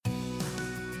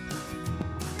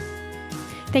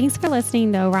Thanks for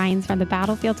listening to Orion's From the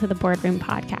Battlefield to the Boardroom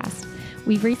podcast.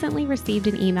 We've recently received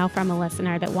an email from a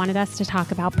listener that wanted us to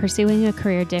talk about pursuing a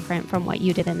career different from what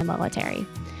you did in the military.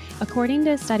 According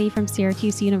to a study from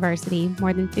Syracuse University,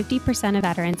 more than 50% of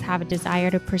veterans have a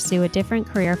desire to pursue a different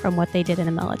career from what they did in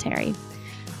the military.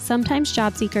 Sometimes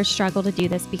job seekers struggle to do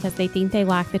this because they think they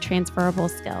lack the transferable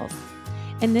skills.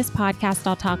 In this podcast,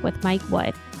 I'll talk with Mike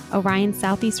Wood, Orion's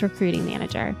Southeast Recruiting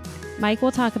Manager. Mike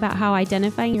will talk about how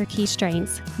identifying your key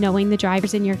strengths, knowing the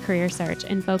drivers in your career search,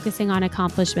 and focusing on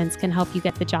accomplishments can help you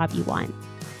get the job you want.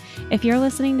 If you're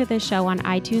listening to this show on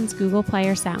iTunes, Google Play,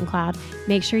 or SoundCloud,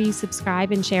 make sure you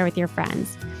subscribe and share with your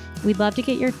friends. We'd love to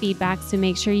get your feedback, so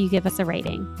make sure you give us a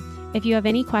rating. If you have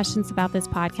any questions about this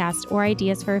podcast or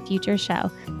ideas for a future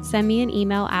show, send me an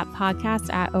email at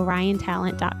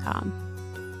podcast@oriontalent.com.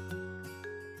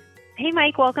 Hey,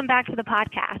 Mike, welcome back to the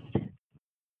podcast.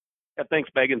 Yeah, thanks,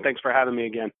 Megan. Thanks for having me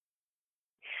again.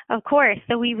 Of course.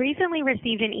 So we recently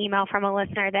received an email from a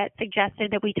listener that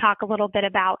suggested that we talk a little bit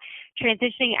about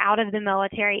transitioning out of the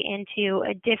military into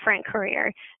a different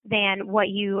career than what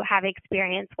you have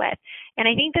experience with. And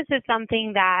I think this is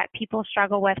something that people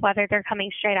struggle with, whether they're coming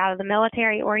straight out of the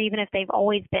military or even if they've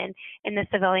always been in the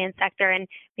civilian sector and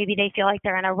maybe they feel like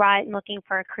they're in a rut and looking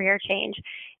for a career change.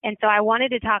 And so I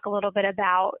wanted to talk a little bit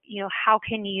about, how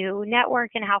can you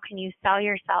network and how can you sell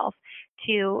yourself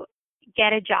to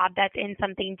get a job that's in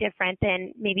something different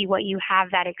than maybe what you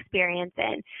have that experience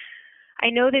in. I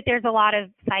know that there's a lot of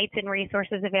sites and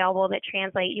resources available that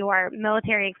translate your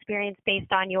military experience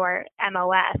based on your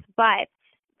MOS, but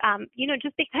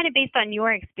just kind of based on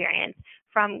your experience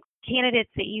from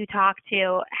candidates that you talk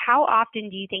to, how often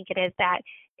do you think it is that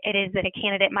a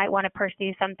candidate might want to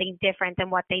pursue something different than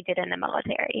what they did in the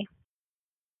military?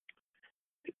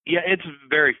 Yeah, it's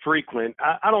very frequent.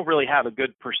 I don't really have a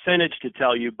good percentage to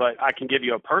tell you, but I can give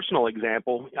you a personal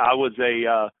example. I was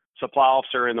a supply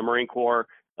officer in the Marine Corps.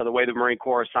 The way the Marine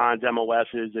Corps assigns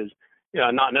MOSs is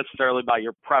not necessarily by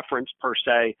your preference per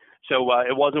se. So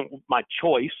it wasn't my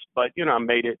choice, but I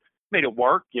made it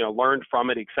work. Learned from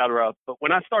it, et cetera. But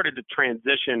when I started to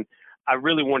transition, I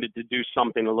really wanted to do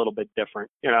something a little bit different.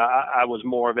 I was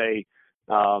more of a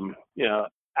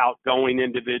outgoing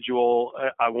individual.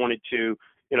 I wanted to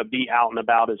be out and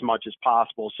about as much as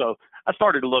possible. So I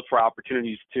started to look for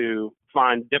opportunities to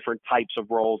find different types of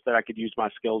roles that I could use my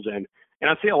skills in. And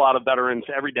I see a lot of veterans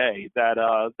every day that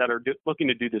are looking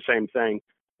to do the same thing,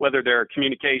 whether they're a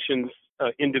communications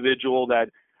individual that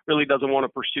really doesn't want to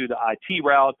pursue the IT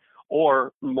route,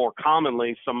 or more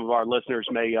commonly, some of our listeners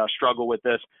may struggle with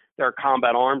this, they're a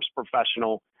combat arms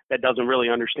professional that doesn't really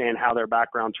understand how their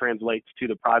background translates to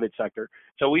the private sector.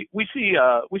 So we see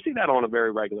that on a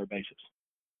very regular basis.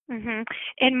 Mm-hmm.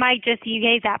 And Mike, you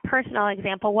gave that personal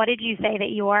example. What did you say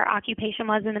that your occupation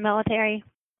was in the military?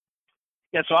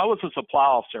 Yeah, so I was a supply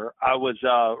officer. I was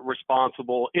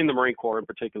responsible, in the Marine Corps in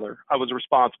particular, I was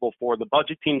responsible for the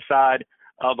budgeting side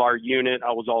of our unit.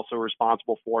 I was also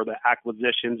responsible for the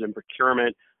acquisitions and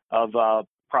procurement of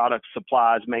products,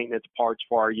 supplies, maintenance, parts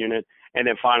for our unit, and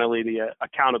then finally the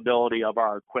accountability of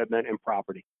our equipment and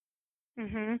property.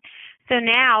 Mm-hmm. So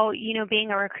now,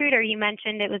 being a recruiter, you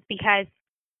mentioned it was because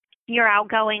you're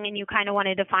outgoing and you kind of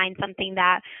wanted to find something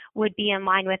that would be in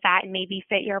line with that and maybe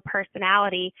fit your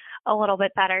personality a little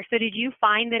bit better. So did you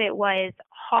find that it was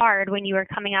hard when you were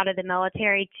coming out of the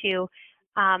military to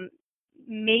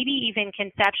maybe even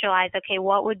conceptualize, okay,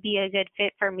 what would be a good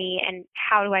fit for me and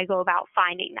how do I go about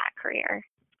finding that career?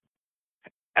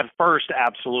 At first,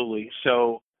 absolutely.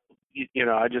 So,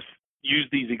 I just use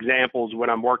these examples when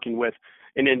I'm working with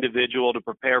an individual to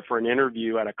prepare for an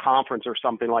interview at a conference or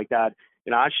something like that.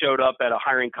 I showed up at a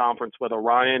hiring conference with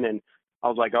Orion and I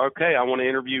was like, okay, I want to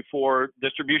interview for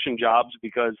distribution jobs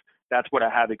because that's what I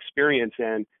have experience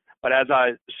in. But as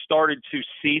I started to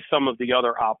see some of the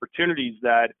other opportunities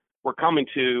that were coming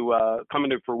to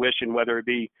fruition, whether it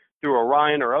be through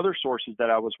Orion or other sources that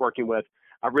I was working with,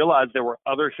 I realized there were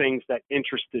other things that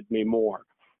interested me more.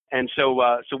 And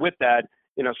so with that,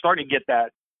 starting to get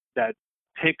that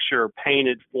picture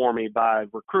painted for me by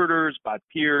recruiters, by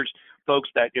peers,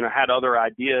 folks that had other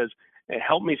ideas. It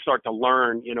helped me start to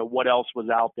learn what else was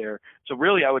out there. So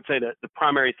really, I would say that the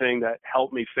primary thing that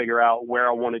helped me figure out where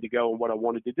I wanted to go and what I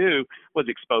wanted to do was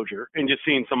exposure and just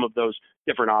seeing some of those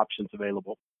different options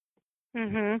available.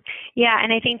 Mm-hmm. Yeah,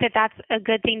 and I think that that's a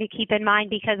good thing to keep in mind,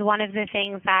 because one of the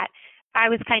things that I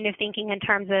was kind of thinking in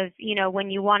terms of, when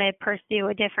you want to pursue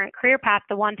a different career path,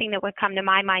 the one thing that would come to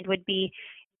my mind would be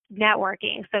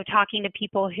networking. So talking to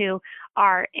people who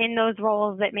are in those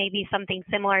roles that may be something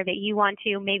similar that you want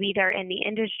to, maybe they're in the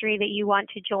industry that you want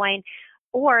to join,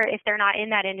 or if they're not in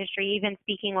that industry, even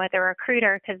speaking with a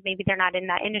recruiter, because maybe they're not in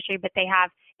that industry, but they have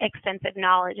extensive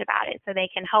knowledge about it. So they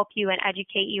can help you and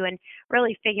educate you and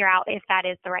really figure out if that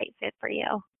is the right fit for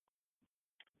you.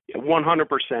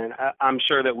 100%. I'm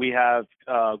sure that we have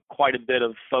quite a bit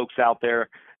of folks out there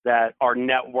that are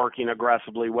networking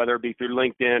aggressively, whether it be through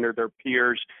LinkedIn or their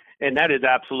peers, and that is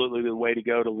absolutely the way to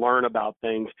go to learn about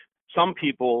things. Some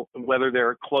people, whether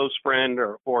they're a close friend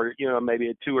or maybe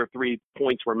a 2 or 3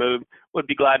 points removed, would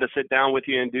be glad to sit down with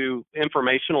you and do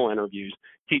informational interviews,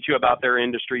 teach you about their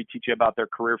industry, teach you about their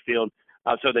career field,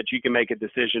 so that you can make a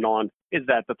decision on, is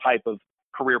that the type of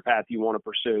career path you want to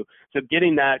pursue. So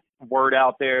getting that word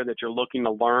out there that you're looking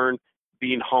to learn,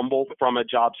 being humble from a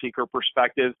job seeker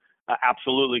perspective,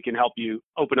 absolutely can help you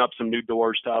open up some new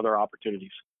doors to other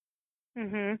opportunities.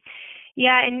 Mhm.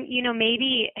 Yeah, and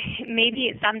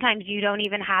maybe sometimes you don't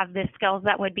even have the skills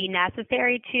that would be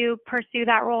necessary to pursue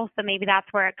that role. So maybe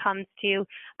that's where it comes to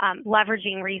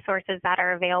leveraging resources that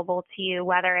are available to you,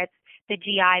 whether it's the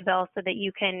GI Bill so that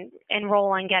you can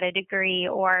enroll and get a degree,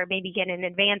 or maybe get an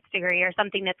advanced degree or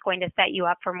something that's going to set you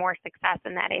up for more success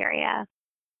in that area.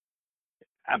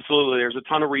 Absolutely. There's a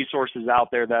ton of resources out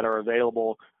there that are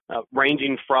available,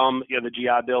 ranging from the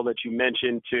GI Bill that you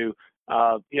mentioned to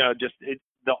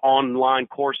the online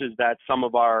courses that some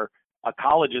of our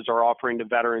colleges are offering to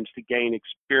veterans to gain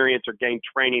experience or gain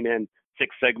training in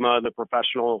Six Sigma, the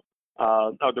professional,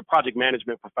 the project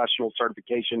management professional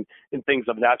certification, and things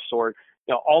of that sort.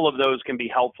 All of those can be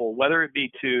helpful, whether it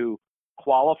be to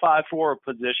qualify for a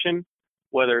position,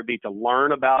 whether it be to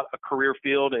learn about a career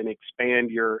field and expand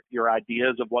your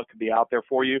ideas of what could be out there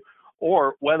for you,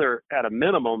 or whether at a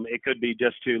minimum it could be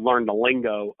just to learn the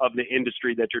lingo of the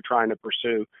industry that you're trying to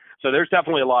pursue. So there's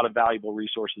definitely a lot of valuable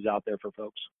resources out there for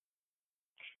folks.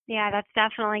 Yeah, that's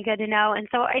definitely good to know. And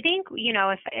so I think,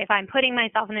 if I'm putting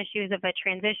myself in the shoes of a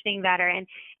transitioning veteran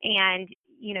and,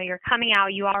 you're coming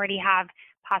out, you already have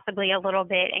possibly a little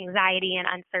bit anxiety and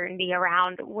uncertainty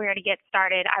around where to get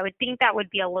started, I would think that would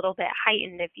be a little bit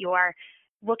heightened if you're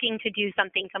looking to do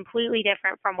something completely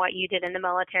different from what you did in the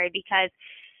military, because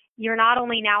you're not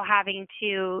only now having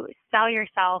to sell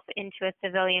yourself into a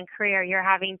civilian career, you're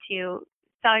having to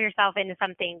sell yourself into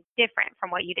something different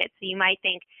from what you did. So you might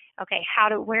think, okay,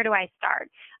 where do I start?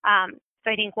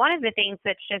 So I think one of the things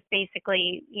that's just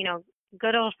basically,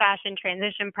 good old-fashioned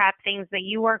transition prep, things that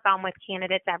you work on with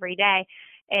candidates every day,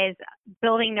 is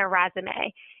building their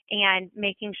resume and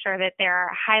making sure that they're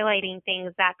highlighting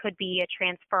things that could be a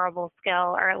transferable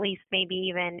skill, or at least maybe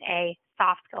even a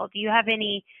soft skill. Do you have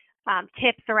any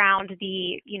tips around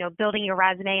building your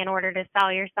resume in order to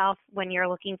sell yourself when you're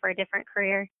looking for a different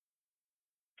career?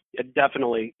 Yeah,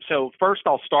 definitely. So first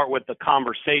I'll start with the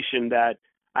conversation that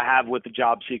I have with the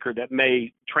job seeker that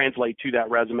may translate to that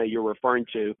resume you're referring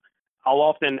to. I'll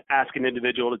often ask an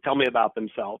individual to tell me about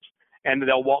themselves, and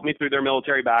they'll walk me through their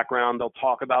military background. They'll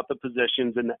talk about the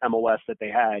positions in the MOS that they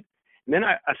had. And then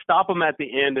I stop them at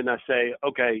the end and I say,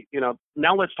 okay,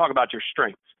 now let's talk about your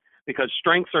strengths, because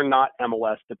strengths are not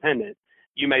MOS dependent.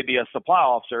 You may be a supply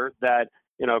officer that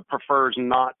prefers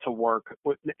not to work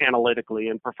analytically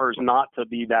and prefers not to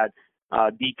be that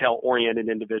detail-oriented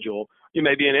individual. You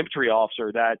may be an infantry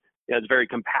officer that is very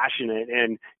compassionate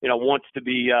and wants to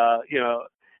be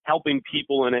helping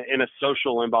people in a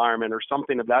social environment or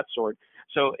something of that sort.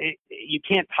 So you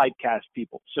can't typecast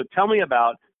people. So tell me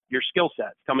about your skill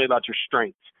sets. Tell me about your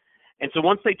strengths. And so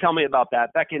once they tell me about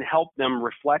that, that can help them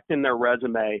reflect in their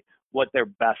resume what they're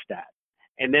best at.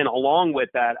 And then along with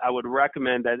that, I would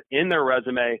recommend that in their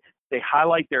resume, they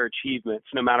highlight their achievements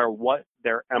no matter what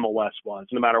their MOS was,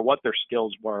 no matter what their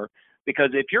skills were. Because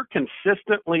if you're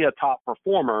consistently a top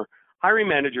performer, hiring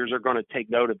managers are going to take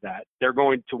note of that. They're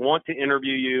going to want to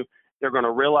interview you. They're going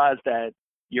to realize that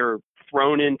you're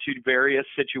thrown into various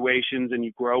situations and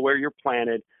you grow where you're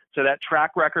planted. So that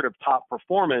track record of top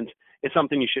performance is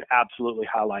something you should absolutely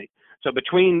highlight. So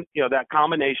between that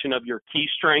combination of your key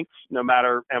strengths, no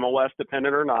matter MOS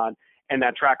dependent or not, and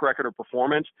that track record of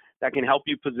performance, that can help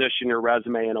you position your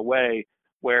resume in a way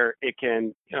where it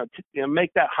can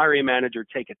make that hiring manager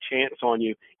take a chance on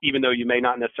you, even though you may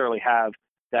not necessarily have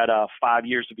that 5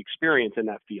 years of experience in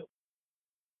that field.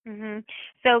 Mm-hmm.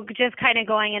 So just kind of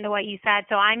going into what you said,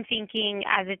 so I'm thinking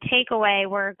as a takeaway,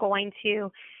 we're going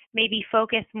to maybe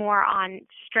focus more on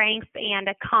strengths and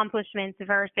accomplishments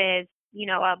versus,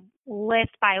 a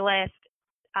list by list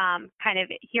kind of,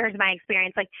 here's my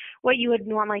experience, like what you would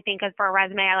normally think of for a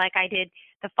resume, like I did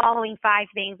the following 5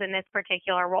 things in this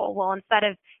particular role. Well, instead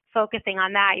of focusing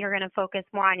on that, you're going to focus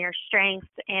more on your strengths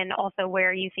and also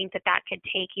where you think that could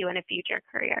take you in a future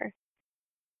career.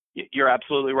 You're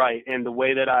absolutely right. And the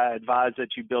way that I advise that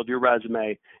you build your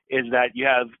resume is that you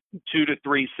have 2 to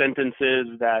 3 sentences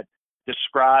that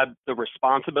describe the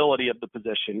responsibility of the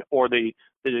position or the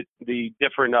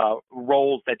different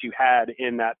roles that you had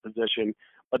in that position.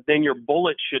 But then your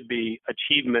bullets should be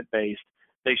achievement based.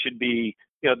 They should be,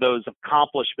 those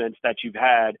accomplishments that you've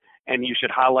had, and you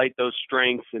should highlight those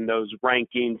strengths and those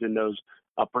rankings and those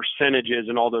percentages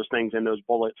and all those things in those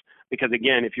bullets. Because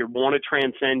again, if you want to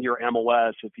transcend your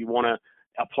MLS, if you want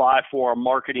to apply for a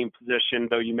marketing position,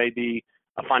 though you may be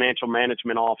a financial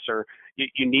management officer,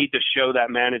 you need to show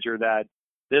that manager that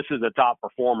this is a top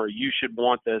performer. You should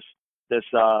want this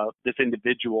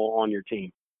individual on your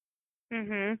team.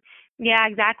 Mhm. Yeah,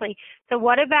 exactly. So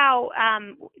what about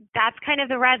that's kind of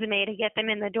the resume to get them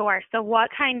in the door. So what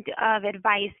kind of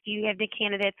advice do you give to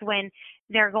candidates when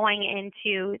they're going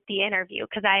into the interview?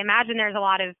 Because I imagine there's a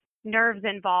lot of nerves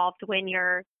involved when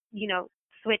you're,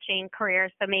 switching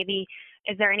careers. So maybe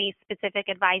is there any specific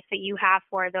advice that you have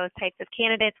for those types of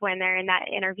candidates when they're in that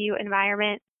interview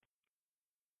environment?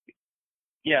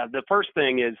 Yeah, the first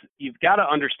thing is you've got to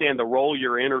understand the role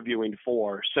you're interviewing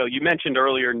for. So you mentioned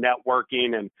earlier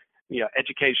networking and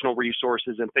educational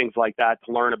resources and things like that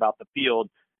to learn about the field.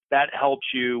 That helps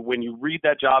you when you read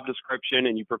that job description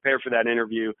and you prepare for that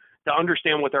interview to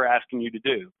understand what they're asking you to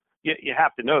do. You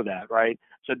have to know that, right?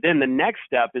 So then the next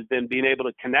step is then being able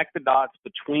to connect the dots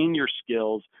between your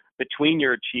skills, between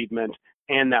your achievements,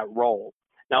 and that role.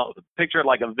 Now, picture it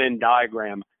like a Venn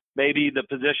diagram. Maybe the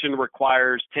position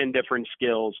requires 10 different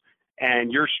skills,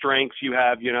 and your strengths, you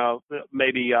have,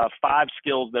 maybe 5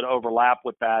 skills that overlap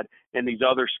with that, and these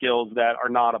other skills that are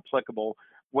not applicable.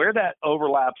 Where that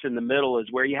overlaps in the middle is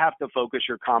where you have to focus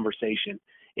your conversation.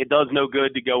 It does no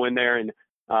good to go in there and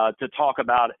to talk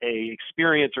about a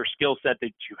experience or skill set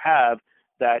that you have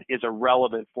that is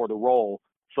irrelevant for the role.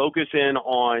 Focus in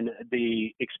on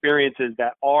the experiences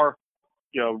that are,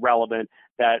 relevant,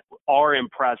 that are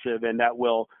impressive, and that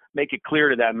will make it clear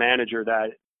to that manager that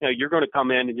you're going to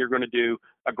come in and you're going to do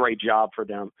a great job for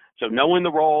them. So knowing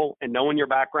the role and knowing your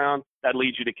background, that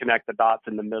leads you to connect the dots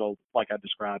in the middle, like I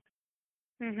described.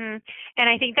 Mhm. And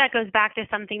I think that goes back to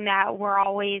something that we're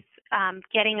always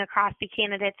getting across to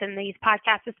candidates in these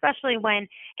podcasts, especially when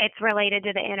it's related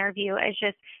to the interview, is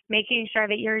just making sure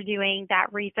that you're doing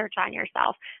that research on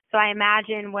yourself. So I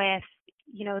imagine with,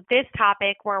 this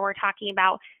topic where we're talking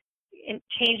about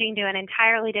changing to an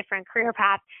entirely different career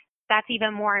path, that's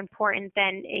even more important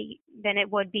than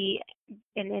it would be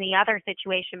in any other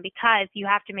situation, because you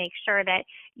have to make sure that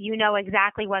you know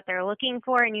exactly what they're looking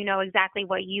for and you know exactly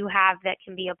what you have that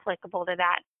can be applicable to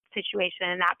that situation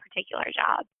and that particular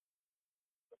job.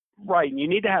 Right. And you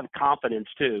need to have confidence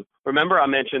too. Remember, I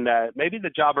mentioned that maybe the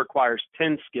job requires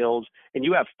 10 skills and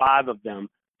you have 5 of them.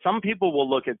 Some people will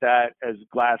look at that as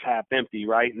glass half empty,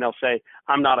 right? And they'll say,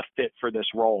 I'm not a fit for this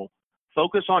role.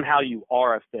 Focus on how you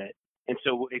are a fit. And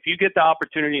so if you get the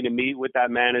opportunity to meet with that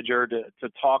manager, to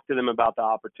talk to them about the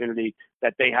opportunity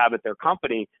that they have at their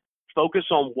company, focus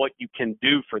on what you can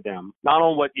do for them, not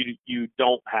on what you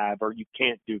don't have or you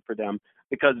can't do for them,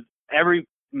 because every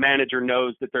manager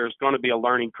knows that there's going to be a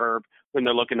learning curve when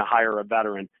they're looking to hire a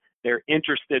veteran. They're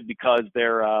interested because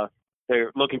they're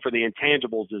looking for the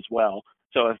intangibles as well.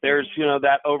 So if there's,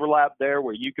 that overlap there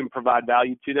where you can provide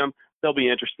value to them, they'll be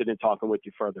interested in talking with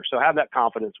you further. So have that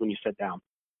confidence when you sit down.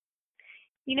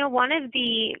 One of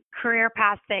the career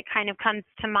paths that kind of comes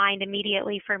to mind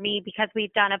immediately for me, because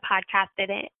we've done a podcast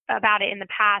about it in the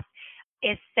past,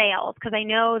 is sales. Because I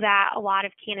know that a lot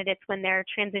of candidates, when they're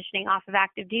transitioning off of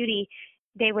active duty,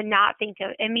 they would not think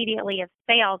immediately of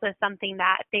sales as something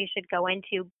that they should go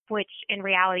into, which in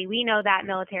reality, we know that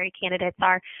military candidates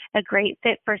are a great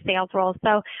fit for sales roles.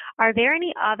 So are there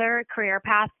any other career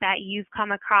paths that you've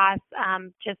come across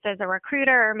just as a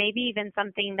recruiter, or maybe even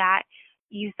something that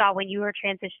you saw when you were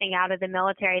transitioning out of the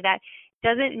military that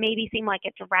doesn't maybe seem like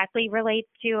it directly relates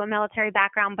to a military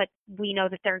background, but we know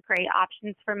that they're great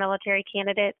options for military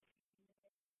candidates?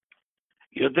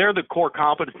 They're the core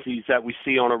competencies that we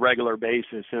see on a regular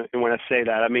basis. And when I say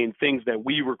that, I mean things that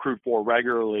we recruit for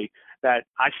regularly that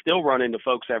I still run into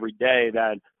folks every day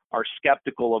that are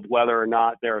skeptical of whether or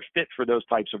not they're a fit for those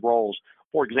types of roles.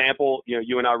 For example,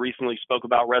 you and I recently spoke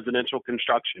about residential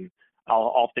construction.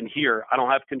 I'll often hear, I don't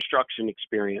have construction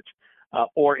experience.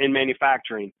 Or in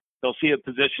manufacturing, they'll see a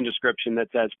position description that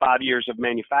says 5 years of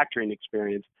manufacturing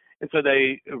experience. And so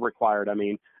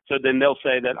so then they'll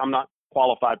say that I'm not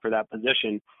qualified for that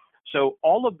position. So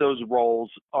all of those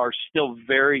roles are still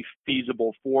very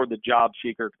feasible for the job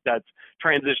seeker that's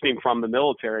transitioning from the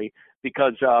military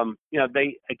because,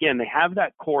 they have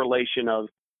that correlation of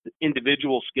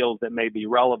individual skills that may be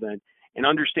relevant. and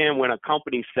understand when a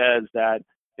company says that,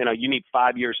 you need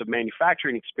 5 years of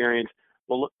manufacturing experience.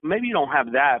 Well, maybe you don't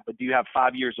have that, but do you have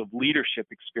 5 years of leadership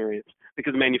experience?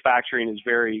 Because manufacturing is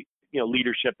very,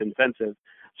 leadership intensive.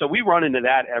 So we run into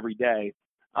that every day.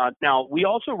 Now, we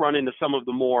also run into some of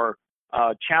the more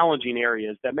challenging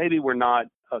areas that maybe we're not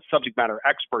subject matter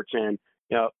experts in.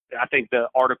 I think the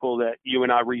article that you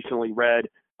and I recently read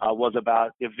was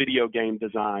about video game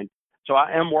design. So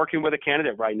I am working with a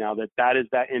candidate right now that is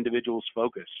that individual's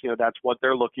focus. That's what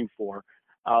they're looking for.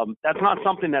 That's not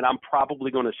something that I'm probably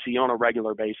going to see on a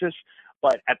regular basis,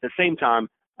 but at the same time,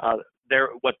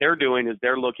 what they're doing is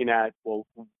they're looking at, well,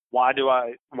 why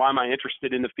am I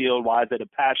interested in the field? Why is it a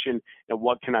passion? And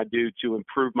what can I do to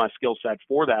improve my skill set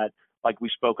for that? Like we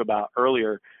spoke about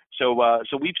earlier. So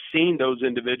we've seen those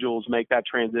individuals make that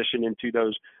transition into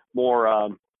those more,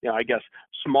 I guess,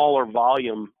 smaller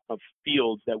volume of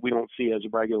fields that we don't see as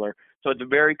regular. So it's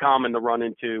very common to run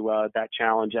into that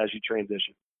challenge as you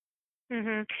transition.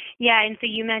 Mm-hmm. Yeah, and so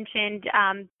you mentioned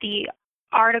the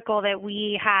article that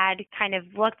we had kind of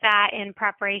looked at in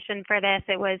preparation for this.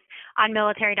 It was on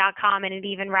military.com, and it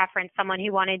even referenced someone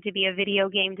who wanted to be a video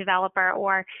game developer,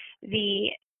 or the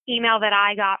email that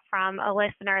I got from a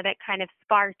listener that kind of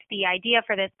sparked the idea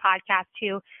for this podcast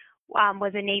who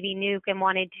was a Navy nuke and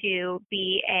wanted to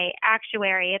be a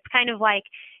actuary. It's kind of like,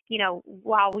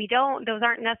 while those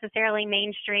aren't necessarily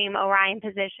mainstream Orion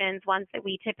positions, ones that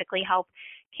we typically help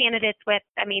candidates with.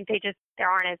 I mean, there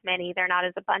aren't as many. They're not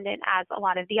as abundant as a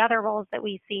lot of the other roles that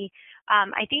we see.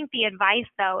 I think the advice,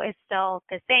 though, is still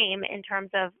the same in terms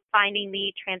of finding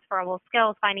the transferable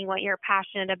skills, finding what you're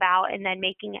passionate about, and then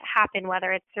making it happen,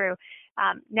 whether it's through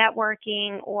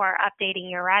networking or updating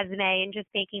your resume, and just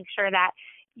making sure that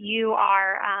you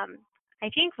are, I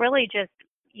think, really just,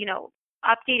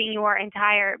 updating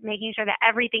making sure that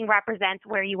everything represents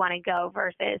where you want to go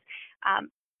versus,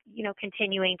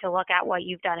 continuing to look at what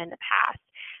you've done in the past.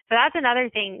 So that's another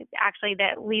thing, actually,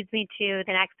 that leads me to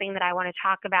the next thing that I want to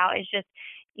talk about is just,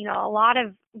 a lot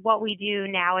of what we do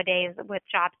nowadays with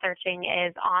job searching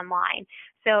is online.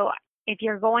 So if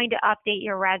you're going to update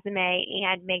your resume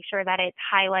and make sure that it's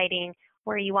highlighting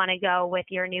where you want to go with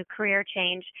your new career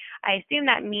change, I assume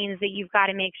that means that you've got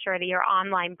to make sure that your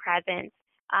online presence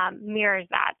mirrors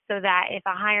that, so that if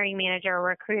a hiring manager or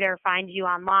recruiter finds you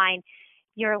online,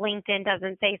 your LinkedIn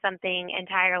doesn't say something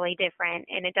entirely different,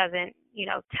 and it doesn't,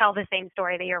 tell the same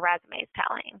story that your resume is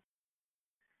telling.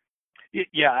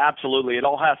 Yeah, absolutely. It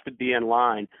all has to be in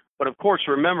line. But of course,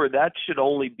 remember, that should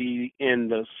only be in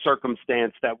the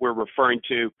circumstance that we're referring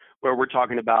to, where we're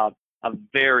talking about a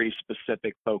very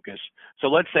specific focus. So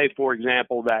let's say, for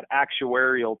example, that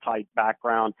actuarial type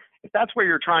background, if that's where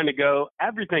you're trying to go,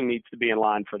 everything needs to be in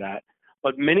line for that.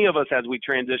 But many of us, as we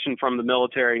transition from the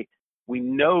military, we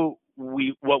know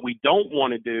what we don't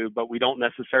want to do, but we don't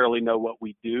necessarily know what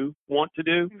we do want to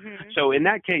do. Mm-hmm. So in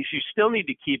that case, you still need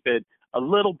to keep it a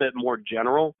little bit more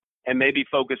general and maybe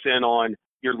focus in on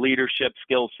your leadership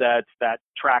skill sets, that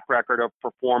track record of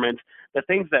performance, the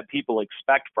things that people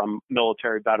expect from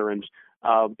military veterans,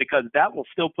 because that will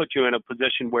still put you in a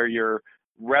position where you're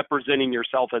representing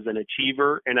yourself as an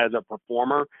achiever and as a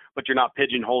performer, but you're not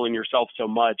pigeonholing yourself so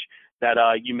much that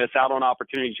you miss out on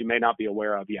opportunities you may not be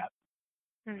aware of yet.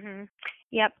 Mm-hmm.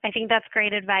 Yep, I think that's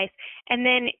great advice. And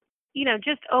then,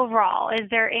 just overall, is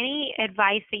there any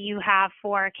advice that you have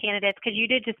for candidates? Because you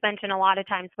did just mention a lot of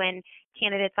times when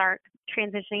candidates are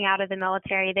transitioning out of the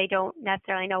military, they don't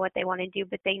necessarily know what they want to do,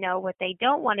 but they know what they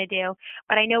don't want to do.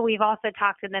 But I know we've also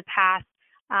talked in the past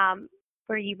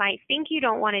where you might think you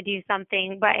don't want to do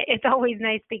something, but it's always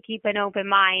nice to keep an open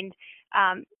mind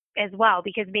as well,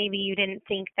 because maybe you didn't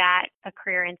think that a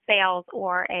career in sales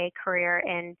or a career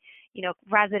in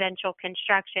residential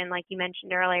construction, like you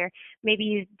mentioned earlier, maybe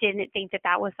you didn't think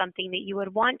that was something that you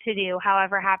would want to do.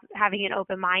 However, having an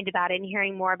open mind about it and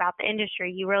hearing more about the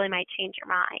industry, you really might change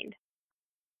your mind.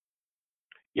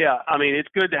 Yeah, I mean, it's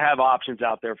good to have options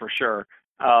out there for sure.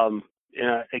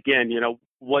 Again,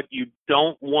 what you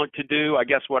don't want to do, I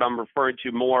guess what I'm referring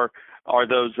to more are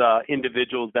those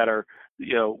individuals that are,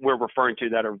 we're referring to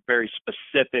that are very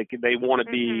specific. They want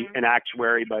to be an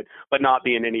actuary, but not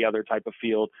be in any other type of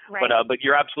field. Right. But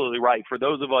you're absolutely right. For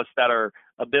those of us that are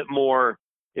a bit more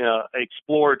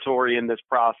exploratory in this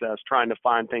process, trying to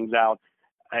find things out,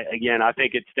 again, I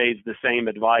think it stays the same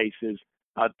advice: is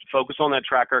focus on that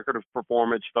track record of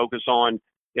performance, focus on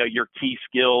your key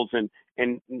skills, and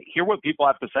hear what people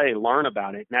have to say, learn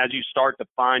about it. And as you start to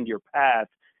find your path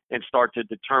and start to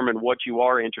determine what you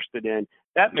are interested in,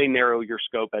 that may narrow your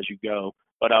scope as you go.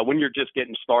 But when you're just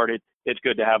getting started, it's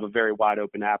good to have a very wide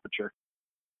open aperture.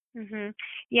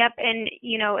 Yep. And,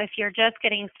 if you're just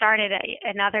getting started,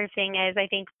 another thing is I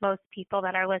think most people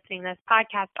that are listening to this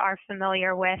podcast are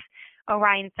familiar with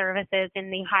Orion Services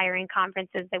and the hiring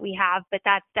conferences that we have, but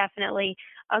that's definitely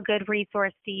a good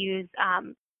resource to use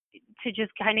to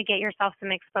just kind of get yourself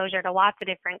some exposure to lots of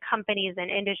different companies and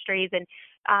industries and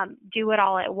do it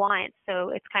all at once. So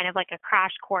it's kind of like a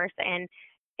crash course in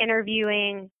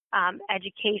interviewing,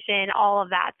 education, all of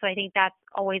that. So I think that's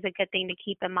always a good thing to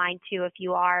keep in mind too if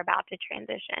you are about to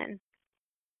transition.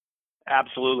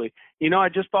 Absolutely. I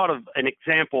just thought of an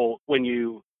example when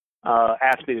you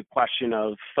asked me the question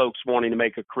of folks wanting to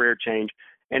make a career change,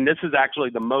 and this is actually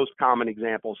the most common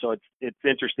example. So it's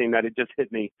interesting that it just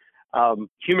hit me.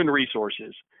 Human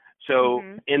resources. So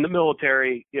in the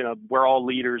military, we're all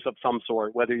leaders of some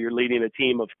sort, whether you're leading a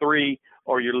team of 3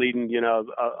 or you're leading,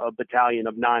 a battalion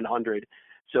of 900.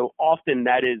 So often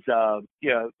that is,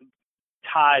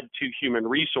 tied to human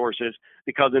resources,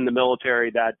 because in the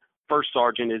military, that first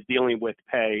sergeant is dealing with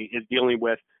pay, is dealing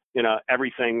with,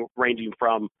 everything ranging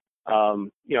from,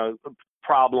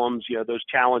 problems, those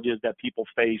challenges that people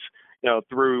face,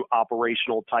 through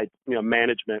operational type,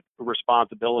 management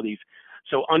responsibilities.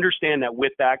 So understand that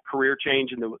with that career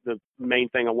change, and the main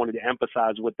thing I wanted to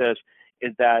emphasize with this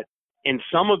is that in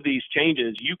some of these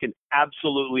changes, you can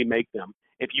absolutely make them.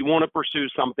 If you want to pursue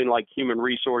something like human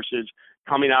resources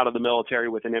coming out of the military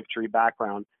with an infantry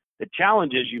background, the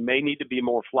challenge is you may need to be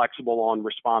more flexible on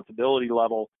responsibility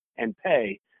level and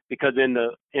pay, because in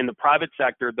the private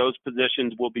sector, those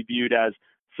positions will be viewed as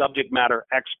subject matter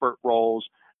expert roles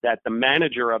that the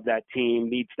manager of that team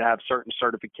needs to have certain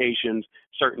certifications,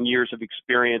 certain years of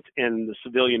experience in the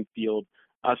civilian field.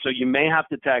 So you may have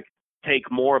to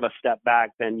take more of a step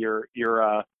back than you're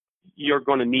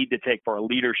going to need to take for a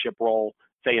leadership role,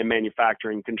 say in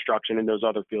manufacturing, construction, and those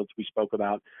other fields we spoke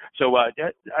about. So I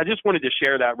just wanted to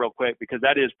share that real quick, because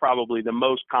that is probably the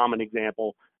most common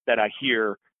example that I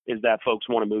hear, is that folks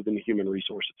want to move into human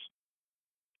resources.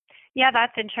 Yeah,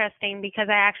 that's interesting, because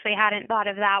I actually hadn't thought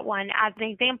of that one as an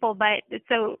example. But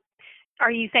so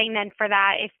are you saying then for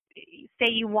that, if say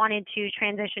you wanted to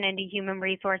transition into human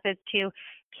resources, to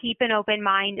keep an open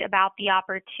mind about the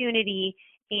opportunity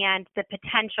and the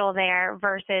potential there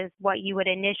versus what you would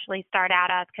initially start out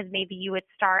as, because maybe you would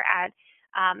start at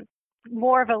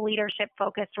more of a leadership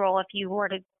focused role if you were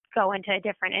to go into a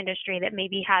different industry that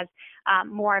maybe has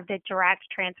more of the direct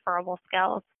transferable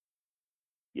skills?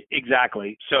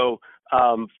 Exactly. So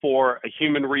for a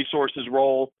human resources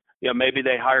role, maybe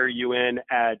they hire you in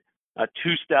at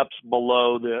 2 steps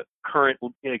below the current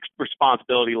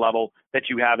responsibility level that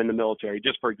you have in the military,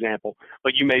 just for example.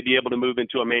 But you may be able to move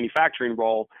into a manufacturing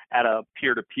role at a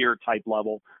peer-to-peer type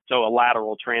level, so a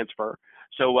lateral transfer.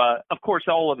 So of course,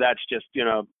 all of that's just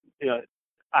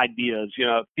ideas,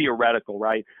 theoretical,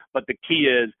 right? But the key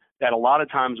is that a lot of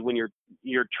times when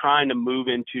you're trying to move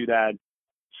into that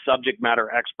subject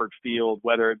matter expert field,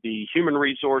 whether it be human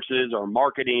resources or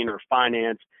marketing or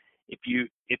finance, if you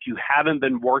haven't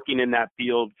been working in that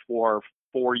field for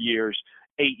 4 years,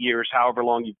 8 years, however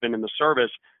long you've been in the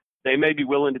service, they may be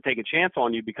willing to take a chance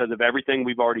on you because of everything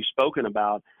we've already spoken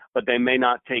about, but they may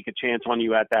not take a chance on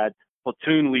you at that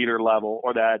platoon leader level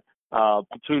or that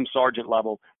platoon sergeant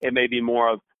level. It may be more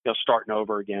of starting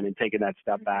over again and taking that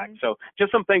step back. So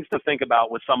just some things to think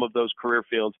about with some of those career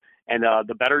fields. And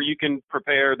the better you can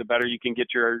prepare, the better you can get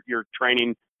your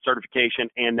training, certification,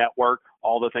 and network,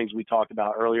 all the things we talked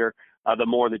about earlier, the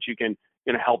more that you can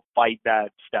help fight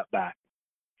that step back.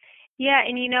 Yeah,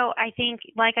 and I think,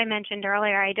 like I mentioned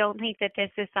earlier, I don't think that this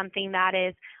is something that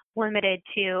is limited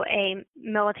to a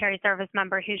military service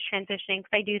member who's transitioning,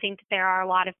 because I do think that there are a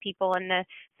lot of people in the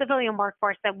civilian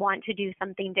workforce that want to do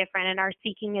something different and are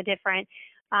seeking a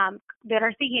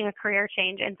career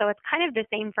change. And so it's kind of the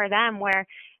same for them, where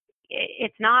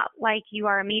it's not like you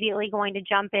are immediately going to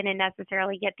jump in and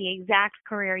necessarily get the exact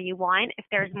career you want. If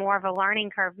there's more of a learning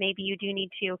curve, maybe you do need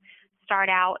to start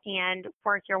out and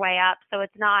work your way up. So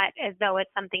it's not as though it's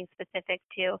something specific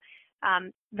to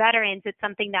veterans. It's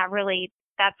something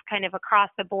that's kind of across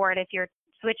the board. If you're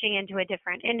switching into a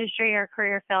different industry or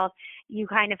career field, you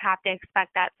kind of have to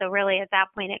expect that. So really at that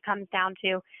point, it comes down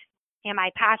to, am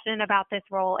I passionate about this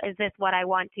role? Is this what I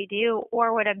want to do?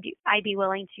 Or would I be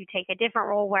willing to take a different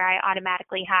role where I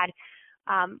automatically had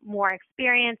more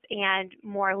experience and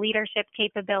more leadership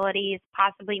capabilities,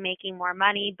 possibly making more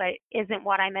money, but isn't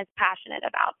what I'm as passionate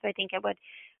about? So I think it would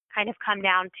kind of come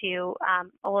down to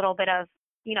a little bit of,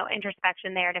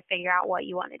 introspection there to figure out what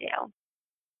you want to do.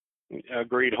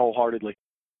 Agreed wholeheartedly.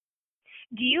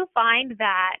 Do you find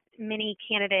that many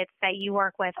candidates that you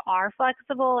work with are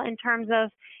flexible in terms of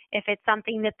if it's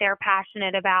something that they're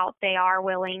passionate about, they are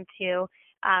willing to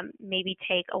maybe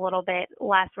take a little bit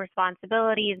less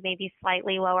responsibilities, maybe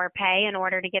slightly lower pay in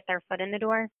order to get their foot in the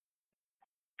door?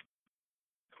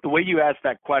 The way you asked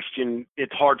that question,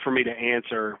 it's hard for me to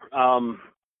answer.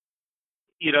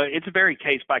 It's very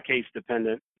case-by-case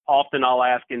dependent. Often I'll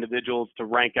ask individuals to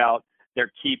rank out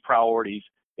their key priorities,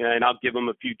 and I'll give them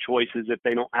a few choices if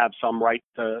they don't have some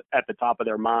at the top of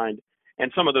their mind.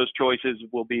 And some of those choices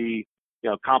will be,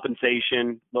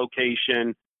 compensation,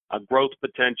 location, growth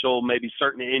potential, maybe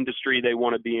certain industry they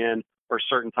want to be in, or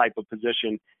certain type of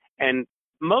position. And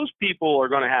most people are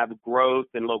going to have growth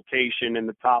and location in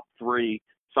the top three,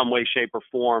 some way, shape, or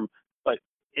form, but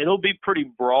it'll be pretty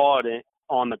broad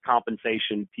on the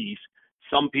compensation piece.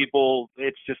 Some people,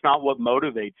 it's just not what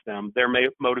motivates them. They're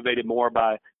motivated more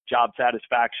by job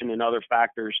satisfaction and other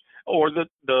factors, or the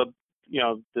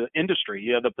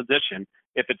industry, the position,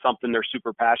 if it's something they're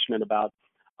super passionate about.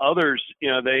 Others,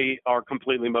 they are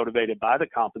completely motivated by the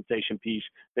compensation piece.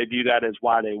 They view that as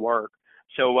why they work.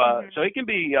 So it can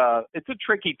be, it's a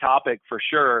tricky topic for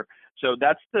sure. So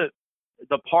that's the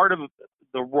part of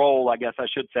the role, I guess I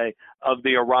should say, of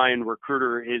the Orion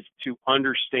recruiter, is to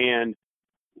understand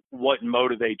what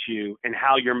motivates you and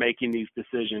how you're making these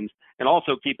decisions. And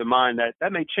also keep in mind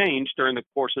that may change during the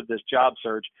course of this job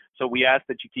search. So we ask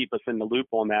that you keep us in the loop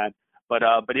on that. But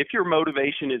if your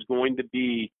motivation is going to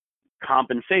be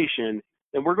compensation,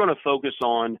 then we're going to focus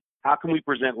on how can we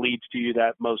present leads to you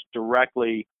that most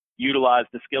directly utilize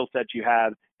the skill sets you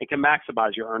have and can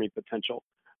maximize your earning potential.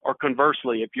 Or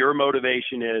conversely, if your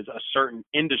motivation is a certain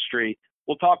industry,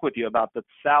 we'll talk with you about the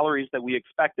salaries that we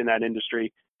expect in that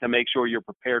industry to make sure you're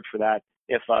prepared for that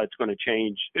if it's going to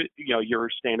change,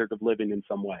 your standard of living in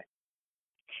some way.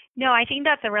 No, I think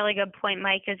that's a really good point,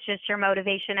 Mike. It's just your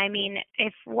motivation. I mean,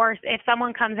 if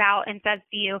someone comes out and says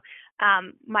to you,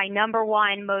 my number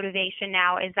one motivation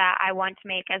now is that I want to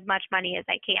make as much money as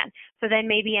I can. So then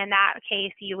maybe in that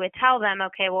case, you would tell them,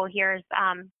 okay, well, here's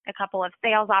a couple of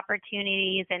sales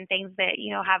opportunities and things that,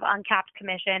 have uncapped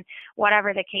commission,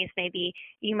 whatever the case may be.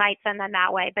 You might send them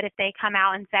that way. But if they come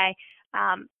out and say,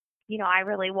 I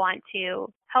really want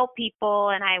to help people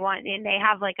and they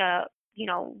have like a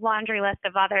laundry list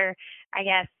of other,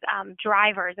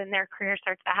 drivers in their career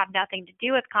search that have nothing to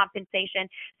do with compensation.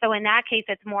 So in that case,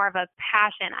 it's more of a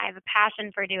passion. I have a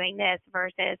passion for doing this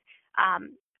versus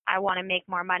I want to make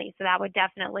more money. So that would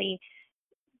definitely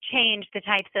change the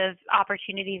types of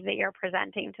opportunities that you're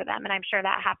presenting to them. And I'm sure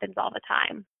that happens all the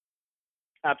time.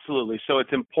 Absolutely. So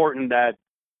it's important that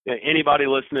anybody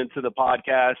listening to the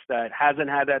podcast that hasn't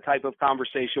had that type of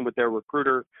conversation with their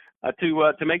recruiter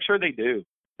to make sure they do.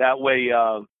 That way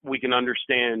we can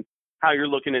understand how you're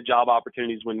looking at job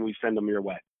opportunities when we send them your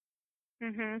way.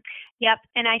 Mm-hmm. Yep.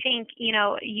 And I think,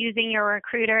 using your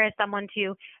recruiter as someone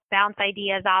to bounce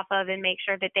ideas off of and make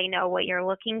sure that they know what you're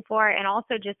looking for. And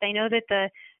also I know that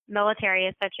the military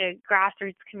is such a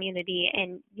grassroots community.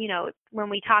 And, when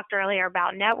we talked earlier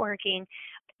about networking,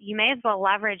 you may as well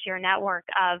leverage your network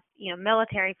of,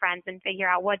 military friends and figure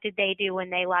out what did they do when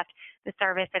they left the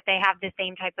service, if they have the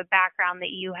same type of background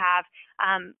that you have.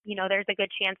 There's a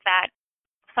good chance that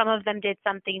some of them did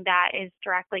something that is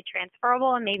directly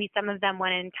transferable and maybe some of them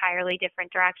went an entirely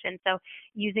different direction. So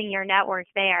using your network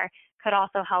there could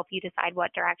also help you decide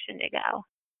what direction to go.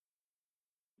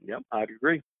 Yep, I'd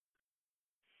agree.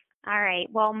 All right.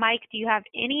 Well, Mike, do you have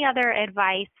any other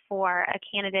advice for a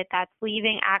candidate that's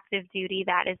leaving active duty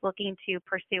that is looking to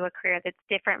pursue a career that's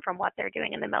different from what they're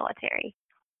doing in the military?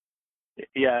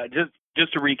 Yeah, just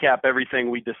to recap everything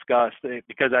we discussed,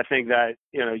 because I think that,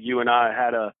 you and I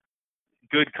had a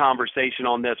good conversation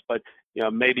on this, but,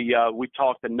 maybe we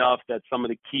talked enough that some of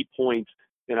the key points,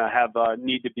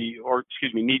 need to be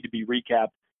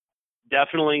recapped.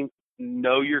 Definitely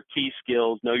know your key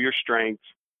skills, know your strengths.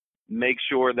 Make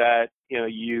sure that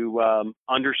you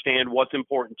understand what's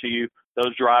important to you,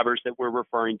 those drivers that we're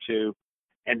referring to.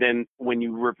 And then when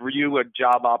you review a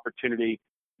job opportunity,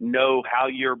 know how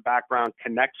your background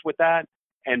connects with that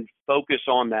and focus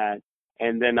on that.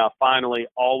 And then finally,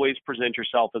 always present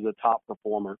yourself as a top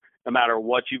performer, no matter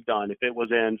what you've done. If it was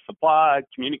in supply,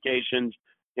 communications,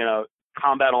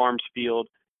 combat arms field,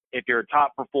 if you're a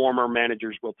top performer,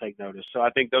 managers will take notice. So I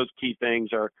think those key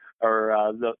things are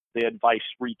the advice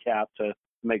recap to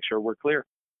make sure we're clear.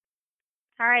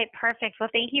 All right, perfect. Well,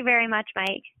 thank you very much,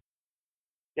 Mike.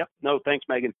 Yep. No, thanks,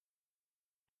 Megan.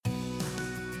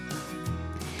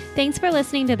 Thanks for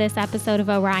listening to this episode of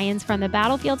Orion's From the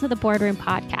Battlefield to the Boardroom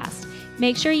podcast.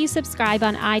 Make sure you subscribe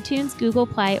on iTunes, Google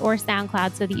Play, or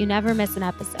SoundCloud so that you never miss an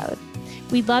episode.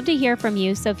 We'd love to hear from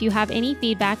you, so if you have any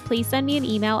feedback, please send me an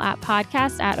email at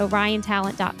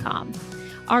podcast@oriontalent.com.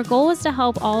 Our goal is to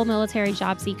help all military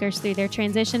job seekers through their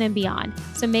transition and beyond,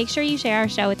 so make sure you share our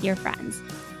show with your friends.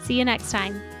 See you next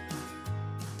time.